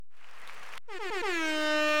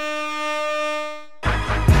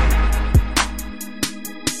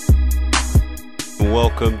and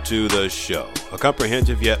welcome to the show. A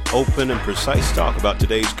comprehensive yet open and precise talk about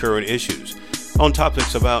today's current issues on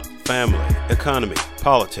topics about family, economy,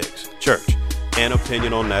 politics, church, and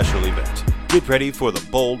opinion on national events. Get ready for the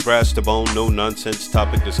bold, brass-to-bone, no-nonsense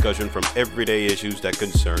topic discussion from everyday issues that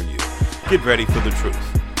concern you. Get ready for the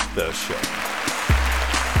truth, the show.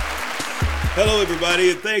 Hello,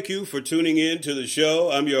 everybody, and thank you for tuning in to the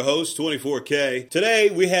show. I'm your host, 24K. Today,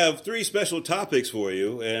 we have three special topics for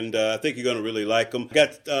you, and I think you're going to really like them.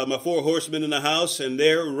 Got my four horsemen in the house, and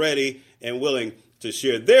they're ready and willing to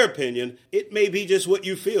share their opinion. It may be just what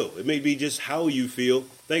you feel. It may be just how you feel.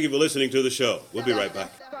 Thank you for listening to the show. We'll be right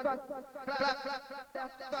back.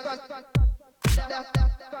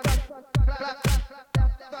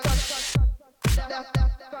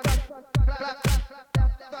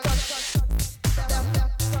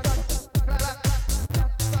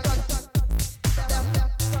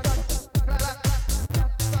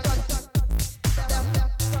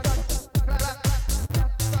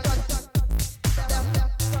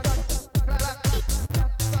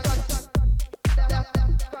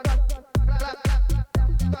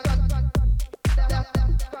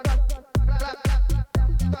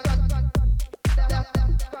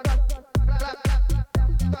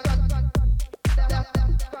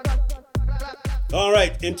 All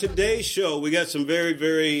right, in today's show, we got some very,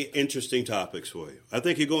 very interesting topics for you. I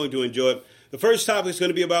think you're going to enjoy it. The first topic is going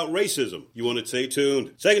to be about racism. You want to stay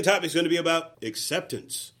tuned. Second topic is going to be about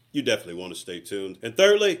acceptance. You definitely want to stay tuned. And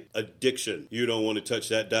thirdly, addiction. You don't want to touch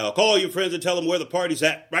that dial. Call your friends and tell them where the party's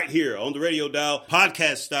at right here on the radio dial,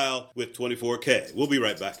 podcast style with 24K. We'll be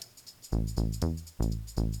right back.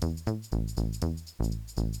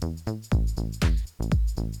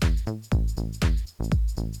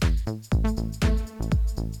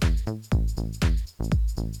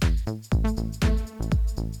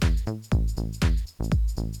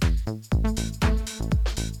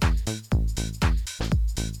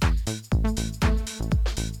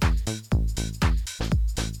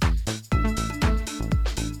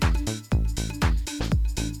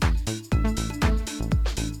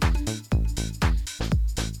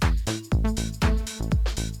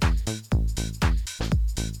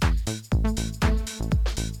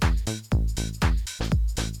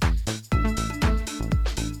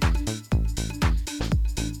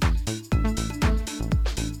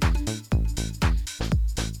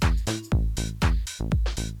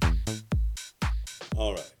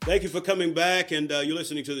 Thank you for coming back, and you're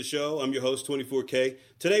listening to the show. I'm your host, 24K.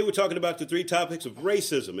 Today, we're talking about the three topics of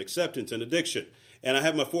racism, acceptance, and addiction. And I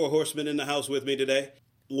have my four horsemen in the house with me today.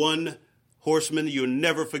 One horseman you'll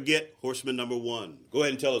never forget, horseman number one. Go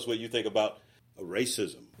ahead and tell us what you think about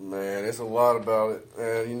racism. Man, it's a lot about it.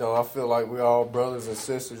 And, I feel like we're all brothers and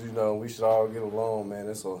sisters, we should all get along, man.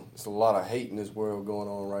 It's a lot of hate in this world going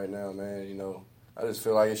on right now, man, I just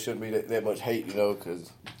feel like it shouldn't be that much hate,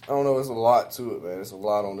 because, I don't know, there's a lot to it, man. There's a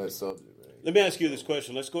lot on that subject, man. Let me ask you this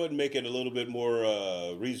question. Let's go ahead and make it a little bit more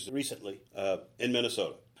recently in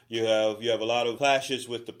Minnesota. You have a lot of clashes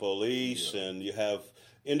with the police, and you have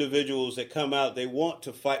individuals that come out. They want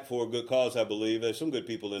to fight for a good cause, I believe. There's some good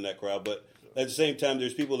people in that crowd, but at the same time,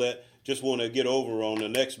 there's people that just want to get over on the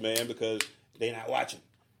next man because they're not watching.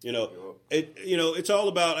 It's all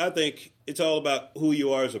about, I think, it's all about who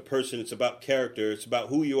you are as a person. It's about character. It's about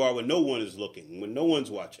who you are when no one is looking, when no one's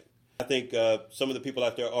watching. I think some of the people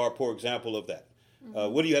out there are a poor example of that.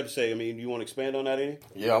 What do you have to say? I mean, do you want to expand on that any?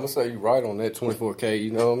 Yeah, I'm going to say you're right on that, 24K, you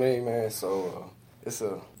know what I mean, man? So that's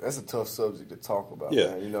a tough subject to talk about,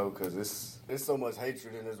 man, because there's so much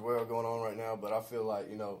hatred in this world going on right now, but I feel like,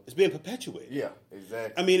 it's being perpetuated. Yeah,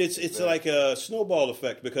 exactly. I mean, it's like a snowball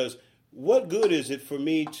effect, because what good is it for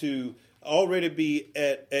me to already be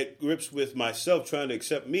at grips with myself trying to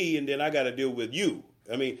accept me, and then I got to deal with you?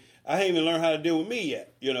 I mean, I haven't even learned how to deal with me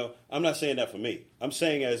yet. I'm not saying that for me. I'm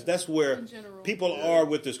saying as that's where people are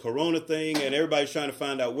with this corona thing, and everybody's trying to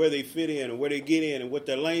find out where they fit in and where they get in and what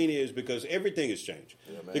their lane is, because everything has changed.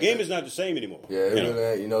 Yeah, the game is not the same anymore. Yeah,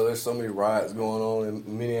 there's so many riots going on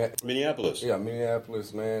in Minneapolis. Yeah,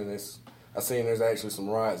 Minneapolis, man. I seen there's actually some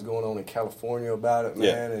riots going on in California about it,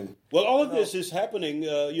 man. And well, all of this is happening.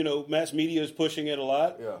 Mass media is pushing it a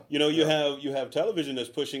lot. Yeah. You have television that's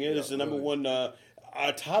pushing it. It's the number one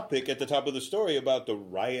topic at the top of the story about the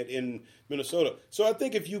riot in Minnesota. So I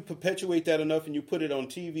think if you perpetuate that enough and you put it on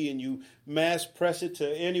TV and you mass press it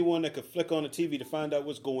to anyone that could flick on the TV to find out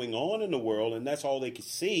what's going on in the world, and that's all they can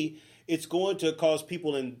see, it's going to cause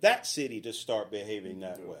people in that city to start behaving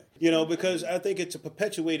that way. Because I think it's a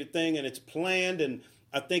perpetuated thing and it's planned, and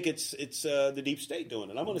I think it's the deep state doing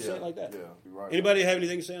it. I'm going to say it like that. Yeah, you're right. Anybody have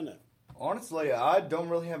anything to say on that? Honestly, I don't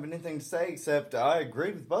really have anything to say except I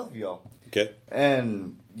agree with both of y'all. Okay.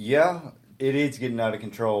 And yeah, it is getting out of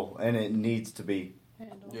control, and it needs to be.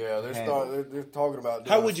 Yeah, they're talking about.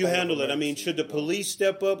 How would you handle it? I mean, should the police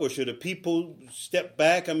step up or should the people step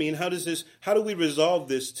back? I mean, how do we resolve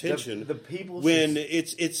this tension The people when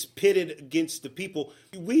it's pitted against the people?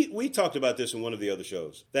 We talked about this in one of the other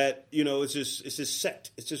shows that, it's this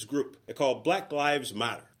sect, it's this group. They're called Black Lives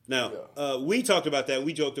Matter. Now, we talked about that.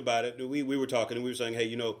 We joked about it. We were talking and we were saying,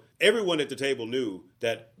 hey, everyone at the table knew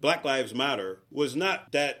that Black Lives Matter was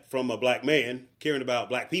not that from a black man caring about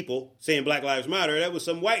black people saying Black Lives Matter. That was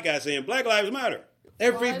some white guy saying Black Lives Matter.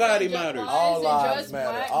 Everybody matters. All lives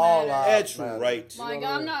matter. All lives matter. That's right. Like,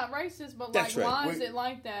 I'm not racist, but That's right. why is it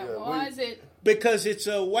like that? Why is it? Because it's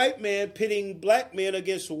a white man pitting black men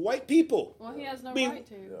against white people. Well, he has no right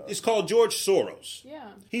to. It's called George Soros. Yeah.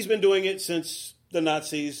 He's been doing it since the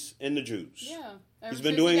Nazis and the Jews. Yeah. He's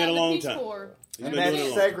been doing it a long time. And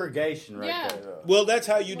that's segregation right there. Well, that's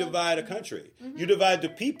how you divide a country. Mm-hmm. You divide the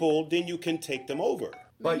people, then you can take them over.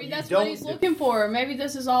 Maybe that's what he's looking for. Maybe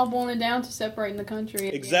this is all boiling down to separating the country.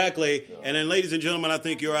 Exactly. And then, ladies and gentlemen, I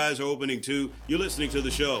think your eyes are opening too. You're listening to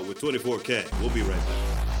the show with 24K. We'll be right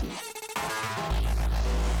back.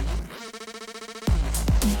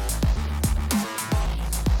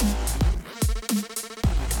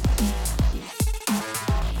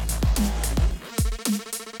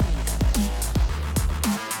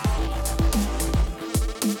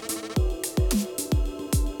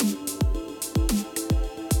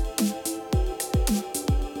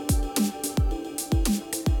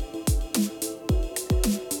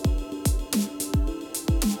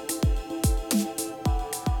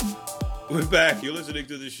 We're back. You're listening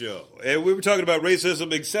to the show. And we were talking about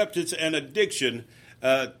racism, acceptance, and addiction.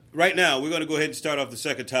 Right now, we're going to go ahead and start off the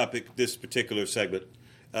second topic, this particular segment.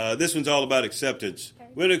 This one's all about acceptance.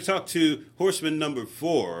 Okay. We're going to talk to horseman number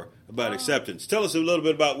 4 about acceptance. Tell us a little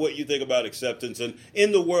bit about what you think about acceptance and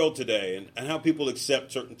in the world today and how people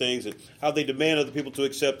accept certain things and how they demand other people to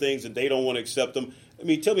accept things and they don't want to accept them. I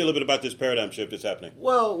mean, tell me a little bit about this paradigm shift that's happening.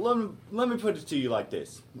 Well, let me put it to you like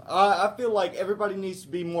this. I feel like everybody needs to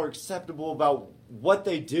be more acceptable about what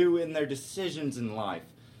they do in their decisions in life.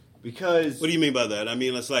 Because... What do you mean by that? I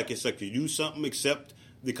mean, it's like you do something, accept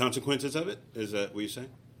the consequences of it? Is that what you're saying?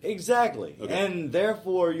 Exactly. Okay. And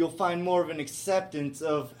therefore, you'll find more of an acceptance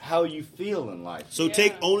of how you feel in life. So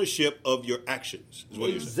take ownership of your actions, is what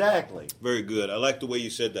you're saying. Exactly. Very good. I like the way you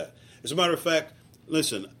said that. As a matter of fact,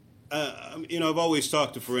 listen... I've always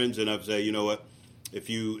talked to friends, and I've said, you know what? If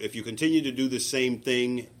you continue to do the same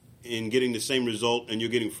thing and getting the same result, and you're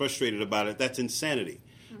getting frustrated about it, that's insanity.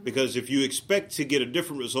 Mm-hmm. Because if you expect to get a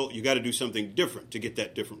different result, you got to do something different to get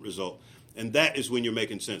that different result, and that is when you're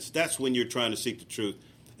making sense. That's when you're trying to seek the truth,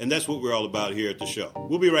 and that's what we're all about here at the show.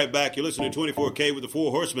 We'll be right back. You're listening to 24K with the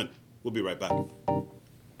 4 Horsemen. We'll be right back.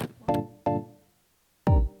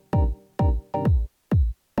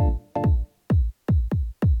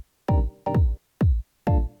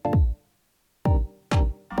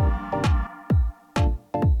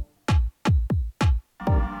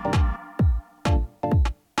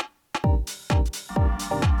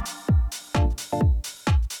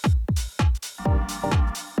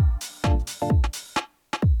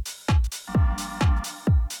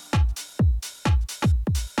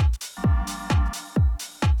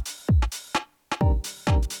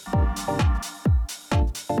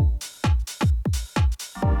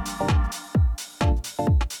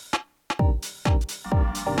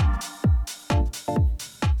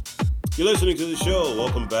 You're listening to the show.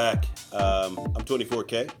 Welcome back. I'm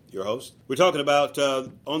 24K, your host. We're talking about,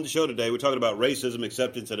 on the show today, we're talking about racism,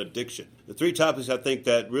 acceptance, and addiction. The 3 topics I think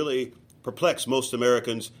that really perplex most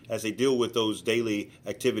Americans as they deal with those daily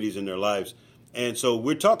activities in their lives. And so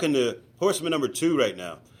we're talking to horseman number 2 right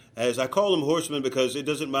now. As I call him horseman because it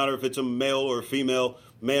doesn't matter if it's a male or a female,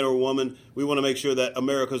 man or woman. We want to make sure that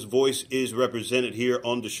America's voice is represented here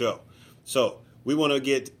on the show. So we want to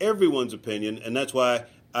get everyone's opinion, and that's why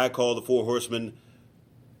I call the 4 horsemen,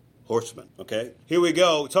 okay? Here we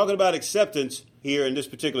go. Talking about acceptance here in this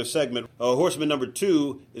particular segment. Horseman number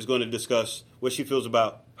 2 is going to discuss what she feels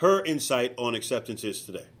about her insight on acceptance is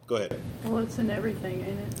today. Go ahead. Well, it's in everything,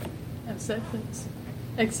 ain't it? Acceptance.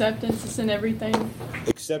 Acceptance is in everything.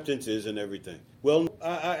 Acceptance is in everything. Well,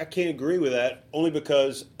 I can't agree with that, only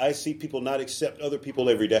because I see people not accept other people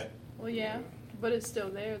every day. Well, yeah, but it's still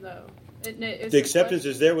there, though. The acceptance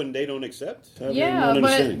is there when they don't accept? Yeah,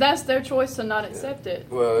 but that's their choice to not accept it.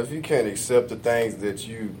 Well, if you can't accept the things that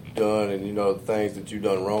you've done and, the things that you've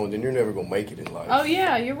done wrong, then you're never going to make it in life. Oh,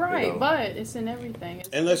 yeah, you're right, but it's in everything.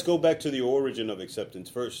 And let's go back to the origin of acceptance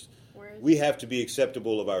first. We have to be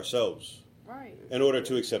acceptable of ourselves. Right. Right. in order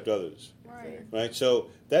to accept others. Right. Right? So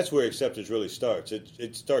that's where acceptance really starts.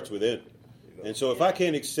 It starts within. And so if I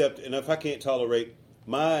can't accept and if I can't tolerate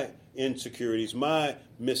my insecurities, my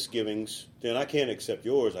misgivings, then I can't accept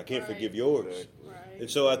yours. I can't Right. forgive yours. Right. And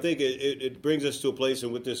so I think it brings us to a place,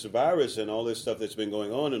 and with this virus and all this stuff that's been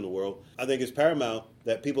going on in the world, I think it's paramount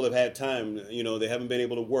that people have had time. You know, they haven't been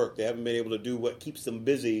able to work. They haven't been able to do what keeps them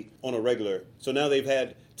busy on a regular. So now they've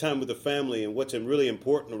had time with the family and what's really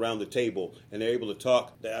important around the table, and they're able to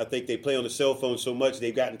talk. I think they play on the cell phone so much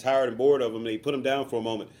they've gotten tired and bored of them, and they put them down for a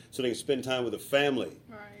moment so they can spend time with the family.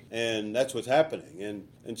 Right. And that's what's happening.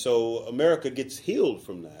 And so America gets healed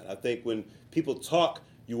from that. I think when people talk,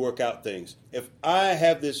 you work out things. If I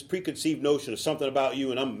have this preconceived notion of something about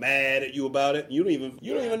you and I'm mad at you about it, you don't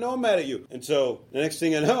even know I'm mad at you. And so the next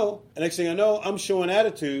thing I know, I'm showing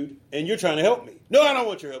attitude and you're trying to help me. No, I don't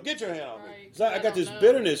want your help. Get your hand off me. Right. So I got this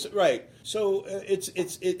bitterness, right? So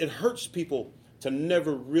it hurts people to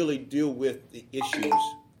never really deal with the issues,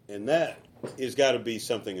 and that has got to be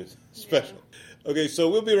something special. Yeah. Okay, so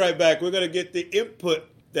we'll be right back. We're going to get the input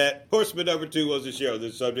that Horseman number 2 was to share on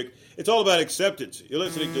this subject. It's all about acceptance. You're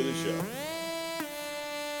listening to the show.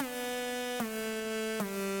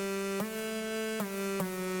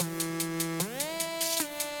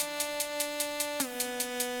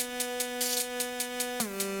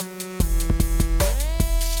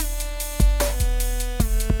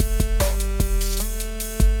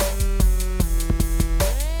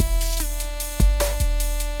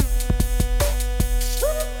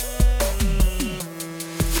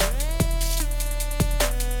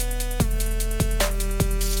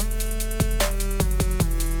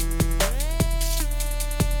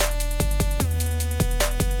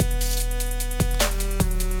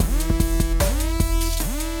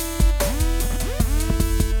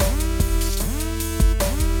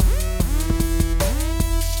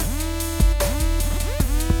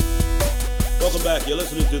 You're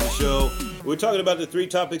listening to the show. We're talking about the 3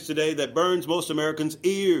 topics today that burns most Americans'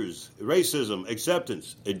 ears: racism,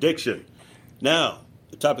 acceptance, addiction. Now,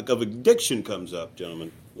 the topic of addiction comes up,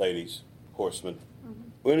 gentlemen, ladies, horsemen. Mm-hmm.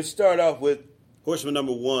 We're going to start off with horseman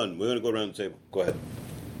number 1. We're going to go around the table. Go ahead.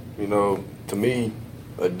 You know, to me,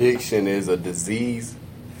 addiction is a disease,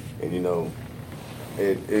 and you know,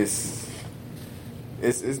 it's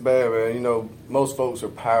bad, man. You know, most folks are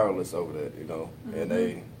powerless over that. You know, mm-hmm.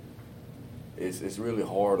 and it's really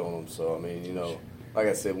hard on them. So I mean, you know, like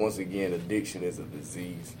I said, once again, addiction is a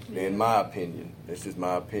disease. Yeah. In my opinion, it's just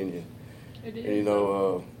my opinion. It is. And, you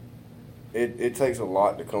know, it takes a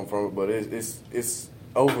lot to come from it, but it's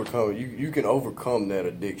overcome. You can overcome that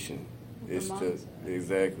addiction. It's just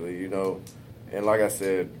exactly, you know, and like I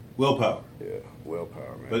said, willpower. Yeah,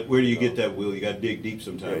 willpower, man. But where do you get that will? You got to dig deep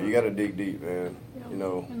sometimes. Yeah, you got to dig deep, man. Yeah. You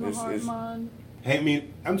know, in the heart, mind. Hey, I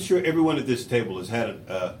mean, I'm sure everyone at this table has had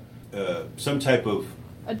some type of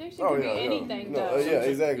addiction can be anything, though. Yeah,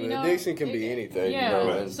 exactly. You know, addiction can be anything. Yeah. You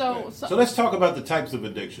know, right. So let's talk about the types of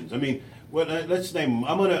addictions. I mean, let's name.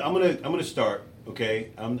 I'm gonna start.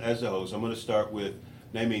 Okay, as the host, I'm gonna start with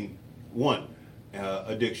naming one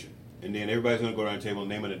addiction, and then everybody's gonna go around the table and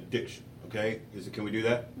name an addiction. Okay, can we do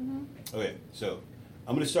that? Mm-hmm. Okay, so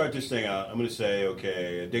I'm gonna start this thing out. I'm gonna say,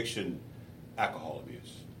 okay, addiction, alcohol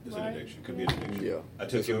abuse. It's an addiction. Could be an addiction. Yeah. I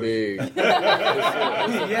took yours. Big. Yeah.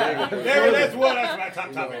 That's my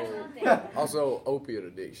top topic. Also, opiate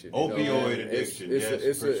addiction. Opioid addiction.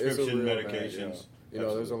 It's prescription Yeah. medications. You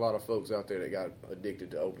know, there's a lot of folks out there that got addicted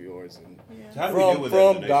to opioids, and so how do we deal with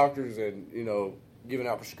that from doctors and you know giving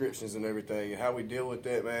out prescriptions and everything. And how we deal with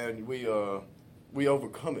that, man, we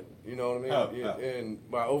overcome it. You know what I mean? And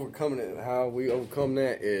by overcoming it, how we overcome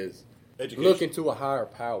that is education. Looking to a higher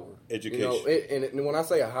power. Education. You know, and when I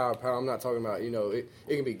say a higher power, I'm not talking about, you know, it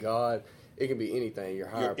can be God. It can be anything. Your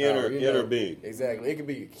higher power. Inner being. Exactly. It can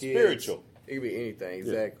be your kids. Spiritual. It can be anything.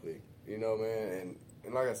 Exactly. Yeah. You know, man.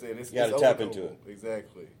 And like I said, you got to tap into it.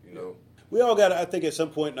 Exactly. You know. We all got to, I think at some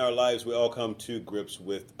point in our lives, we all come to grips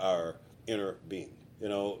with our inner being. You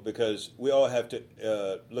know, because we all have to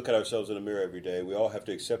look at ourselves in the mirror every day. We all have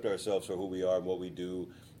to accept ourselves for who we are and what we do.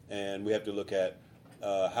 And we have to look at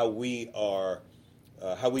how we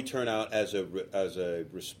turn out as a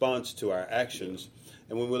response to our actions.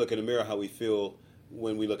 And when we look in the mirror, how we feel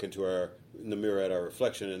when we look in the mirror at our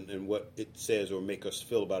reflection and what it says or make us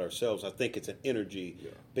feel about ourselves. I think it's an energy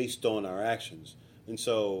based on our actions. And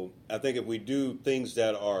so I think if we do things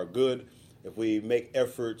that are good, if we make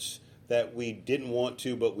efforts that we didn't want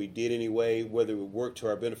to, but we did anyway, whether it worked to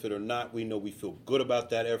our benefit or not, we know we feel good about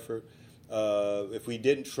that effort. If we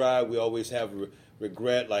didn't try, we always have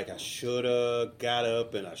regret, like I should have got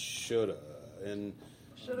up and I should have. And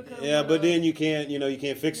Shoulda, coulda, Yeah, but woulda. then you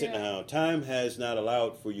can't fix it Yeah. now. Time has not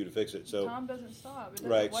allowed for you to fix it. So Time doesn't stop. It doesn't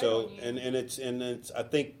right. wait So on you. and it's I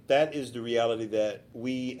think that is the reality that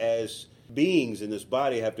we as beings in this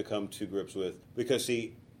body have to come to grips with. Because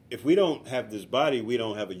see, if we don't have this body, we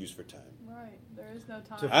don't have a use for time. Right. There is no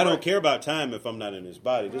time. To- I don't care about time if I'm not in this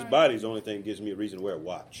body. This Right. body is the only thing that gives me a reason to wear a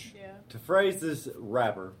watch. Yeah. To phrase this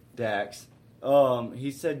rapper, Dax,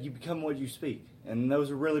 he said, "You become what you speak," and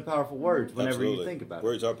those are really powerful words whenever Absolutely. you think about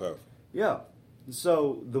Words are powerful. it. Yeah.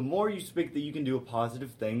 So the more you speak that you can do a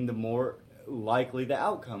positive thing, the more likely the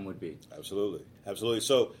outcome would be. Absolutely. Absolutely.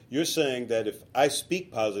 So you're saying that if I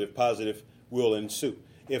speak positive, positive will ensue.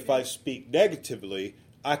 If I speak negatively,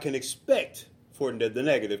 I can expect for the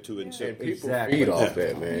negative to ensue. And people Exactly. feed off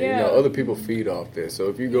that, man. Yeah. You know, other people feed off that. So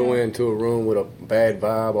if you go into a room with a bad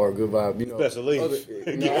vibe or a good vibe, you know, Best to leave.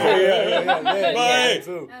 yeah,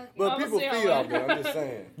 too. But I'ma people see feed all off that. I'm just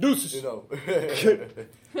saying. Deuces. You know.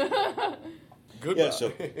 Good Yeah,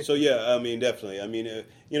 vibe. so yeah, I mean, definitely. I mean, and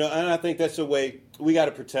I think that's the way we got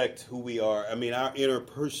to protect who we are. I mean, our inner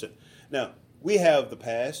person. Now, we have the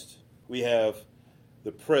past, we have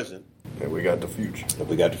the present, And we got the future. and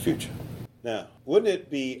we got the future. Now, wouldn't it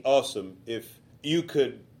be awesome if you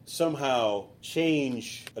could somehow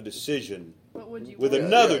change a decision But would you with want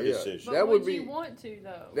another yeah, yeah. decision But That would would be- you want to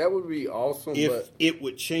though? That would be awesome, if but it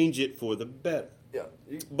would change it for the better? yeah.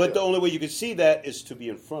 But the only way you can see that is to be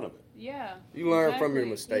in front of it. Yeah. You learn from your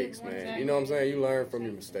exactly. mistakes, man. Exactly. You know what I'm saying? You learn from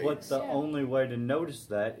your mistakes. But the Yeah. only way to notice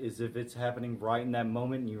that is if it's happening right in that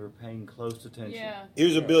moment and you were paying close attention. Yeah.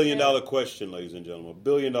 Here's a $1 billion Yeah. question, ladies and gentlemen. $1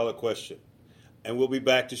 billion question. And we'll be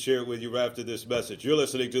back to share it with you right after this message. You're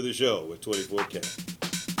listening to the show with 24K.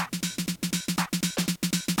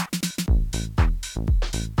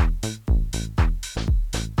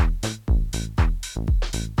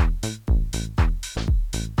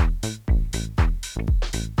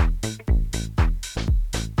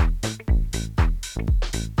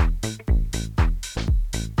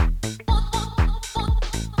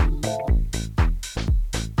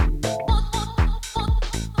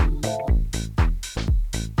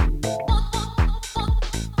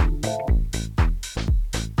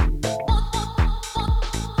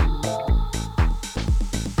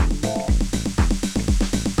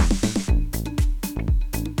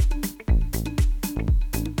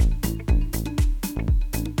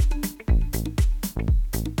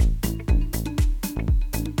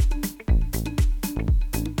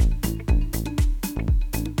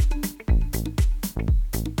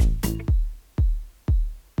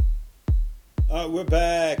 All right, we're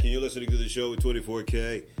back, and you're listening to the show with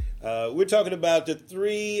 24K. We're talking about the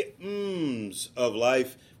 3 M's of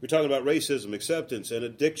life. We're talking about racism, acceptance, and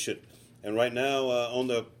addiction. And right now, on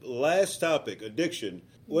the last topic, addiction.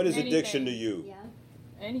 What is addiction to you? Yeah.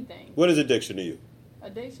 Anything. What is addiction to you?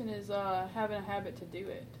 Addiction is having a habit to do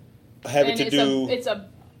it. A habit to And do.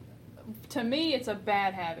 To me, it's a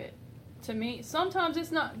bad habit. To me, sometimes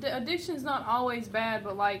it's not. The addiction's not always bad,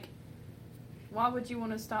 but like, why would you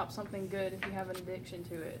want to stop something good if you have an addiction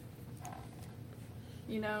to it?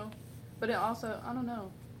 You know, but it also, I don't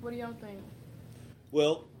know. What do y'all think?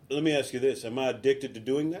 Well, let me ask you this: am I addicted to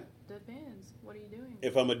doing that? Depends. What are you doing?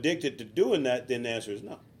 If I'm addicted to doing that, then the answer is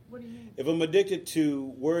no. What do you mean? If I'm addicted to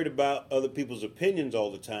worried about other people's opinions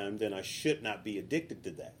all the time, then I should not be addicted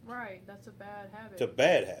to that. Right, that's a bad habit. It's a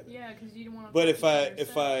bad habit. Yeah, because you don't want to. But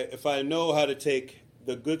if I know how to take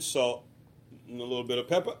the good salt and a little bit of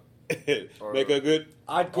pepper, make a good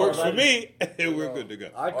I'd call works for that- me, and we're good to go.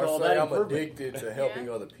 I'd Or call say that I'm improvement. addicted to helping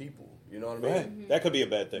Yeah. other people. You know what I mean? Right. That could be a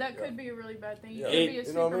bad thing. that could be a really bad thing. You Yeah. could be a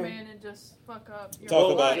You know what I mean? Superman and just fuck up. Your Talk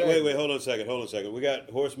whole about life. wait, hold on a second. We got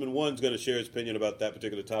Horseman One's going to share his opinion about that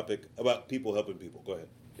particular topic about people helping people. Go ahead.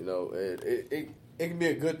 You know, it can be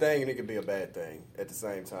a good thing and it can be a bad thing at the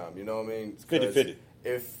same time. You know what I mean? 50-50.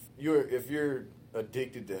 If you're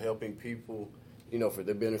addicted to helping people, you know, for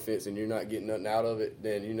their benefits and you're not getting nothing out of it,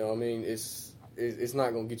 then you know what I mean. It's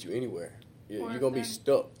not going to get you anywhere. You're Or going to be then-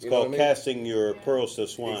 stuck. It's You know called what I mean? casting your Yeah. pearls to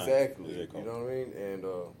swine. Exactly. as they You call it. know what I mean? And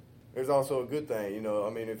there's also a good thing. You know, I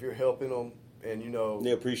mean, if you're helping them and you know,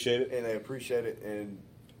 They appreciate it. and they appreciate it, and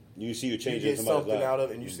You see you you change in get somebody's something life. out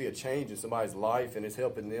of it, and you see a change in somebody's life, and it's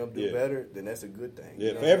helping them do Yeah. better, then that's a good thing. Yeah,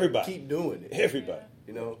 You know? for everybody. Keep doing it. Everybody.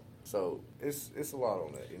 You know, so it's a lot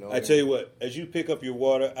on that. You know, I tell you what, as you pick up your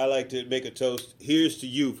water, I like to make a toast. Here's to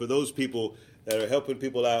you for those people that are helping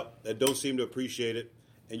people out that don't seem to appreciate it,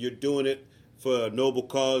 and you're doing it for a noble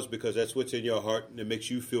cause because that's what's in your heart and it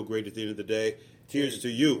makes you feel great at the end of the day. Here's Cheers, to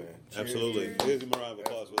you. man. Cheers. Absolutely. Cheers. Here's a round of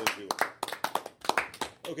applause for those people.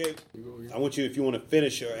 Okay, I want you, if you want to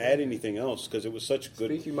finish or add anything else, because it was such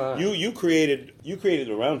good. Speak your mind. You created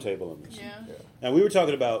a roundtable on this. Yeah. Now we were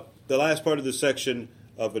talking about the last part of the section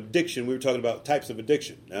of addiction. We were talking about types of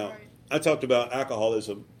addiction. Now Right. I talked about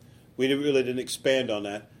alcoholism. We didn't expand on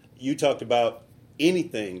that. You talked about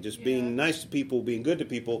anything, just being nice to people, being good to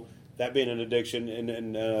people, that being an addiction,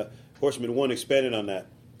 and Horseman 1 expanded on that.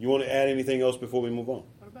 You want to add anything else before we move on?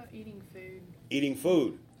 What about eating food? Eating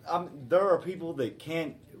food. There are people that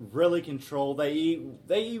can't really control. They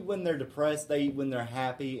eat when they're depressed. They eat when they're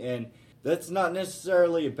happy, and that's not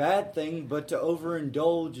necessarily a bad thing. But to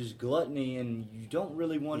overindulge is gluttony, and you don't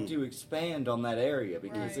really want to expand on that area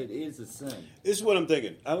because Right. it is a sin. This is what I'm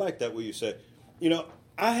thinking. I like that what you said. You know,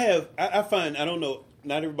 I find, I don't know,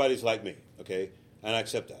 not everybody's like me, okay, and I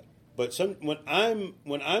accept that. But when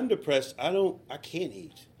I'm depressed, I can't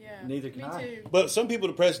eat. Yeah. Neither can Me I. too. But some people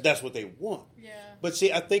depressed, that's what they want. Yeah. But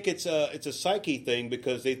see, I think it's a psyche thing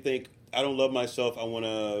because they think I don't love myself. I want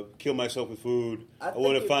to kill myself with food. I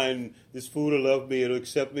want to find this food will love me. It'll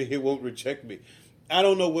accept me. It won't reject me. I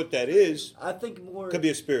don't know what that is. I think more Could be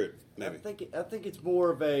a spirit, maybe. I think it's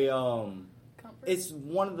more of a Comfort. it's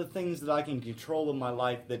one of the things that I can control in my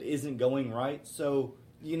life that isn't going right. So,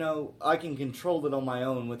 you know, I can control it on my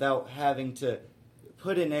own without having to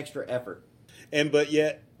put in extra effort. But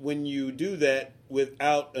yet, when you do that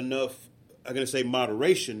without enough, I'm going to say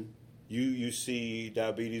moderation, you see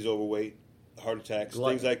diabetes, overweight, heart attacks,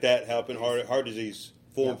 things like that happen. Heart disease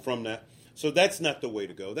form from that. So that's not the way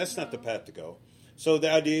to go. That's not the path to go. So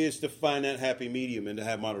the idea is to find that happy medium and to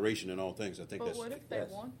have moderation in all things. I think But that's. what if they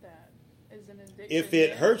want that as an addiction? If it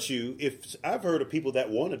then? hurts you, if I've heard of people that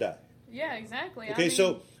want to die. Yeah, exactly. Okay, I mean,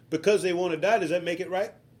 so because they want to die, does that make it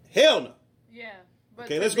right? Hell no. Yeah. But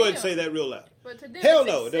Okay, to let's go ahead and them- say that real loud. But to them, Hell it's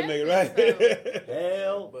no, it doesn't make it acceptance, though. right.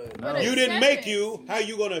 Hell, But- no. But You didn't make acceptance. you. How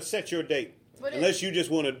you going to set your date? But Unless you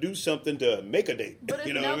just want to do something to make a date. But if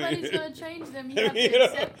you know what I nobody's mean? going to change them, you I have mean, to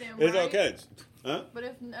accept them, there's all right? kinds. Huh? But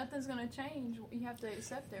if nothing's going to change, you have to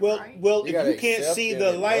accept them, Well, right? well, You if gotta you can't accept see it the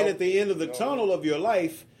and light know. at the end of the You know. tunnel of your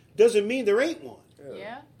life, doesn't mean there ain't one.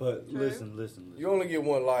 yeah. But True. listen. You only get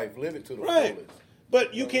one life. Live it to the Right. fullest.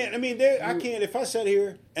 But you can't. I mean, I can't. If I sat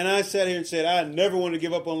here and said I never want to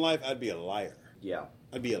give up on life, I'd be a liar. Yeah.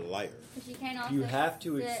 I'd be a liar. But you can't also You have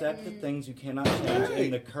to sit accept the and- things you cannot change Right.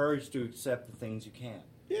 and the courage to accept the things you can.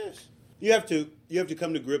 Yes. You have to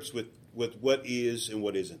come to grips with what is and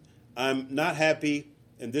what isn't. I'm not happy,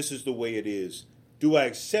 and this is the way it is. Do I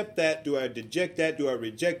accept that? Do I deject that? Do I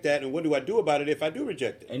reject that? And what do I do about it if I do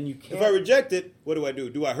reject it? And you If can't I reject it, what do I do?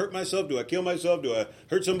 Do I hurt myself? Do I kill myself? Do I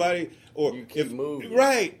hurt somebody? Or You keep moving.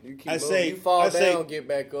 Right. You keep I moving. say You fall I say, down, get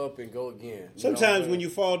back up, and go again. You know what sometimes I'm when you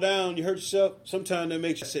fall down, you hurt yourself. Sometimes that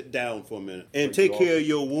makes you sit down for a minute and Put take you care off. of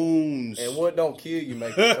your wounds. saying? And what don't kill you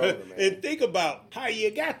make you stronger, man. And think about how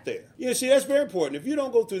you got there. You see, that's very important. If you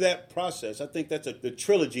don't go through that process, I think that's the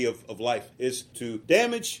trilogy of life is to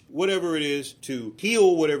damage whatever it is, to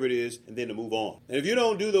heal whatever it is, and then to move on. And if you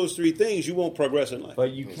don't do those three things, you won't progress in life.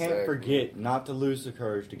 But you can't Exactly. forget not to lose the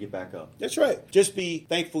courage to get back up. That's right. Just be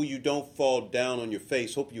thankful you don't fall down on your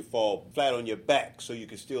face. Hope you fall flat on your back so you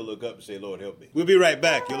can still look up and say, Lord, help me. We'll be right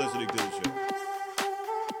back. You're listening to the show.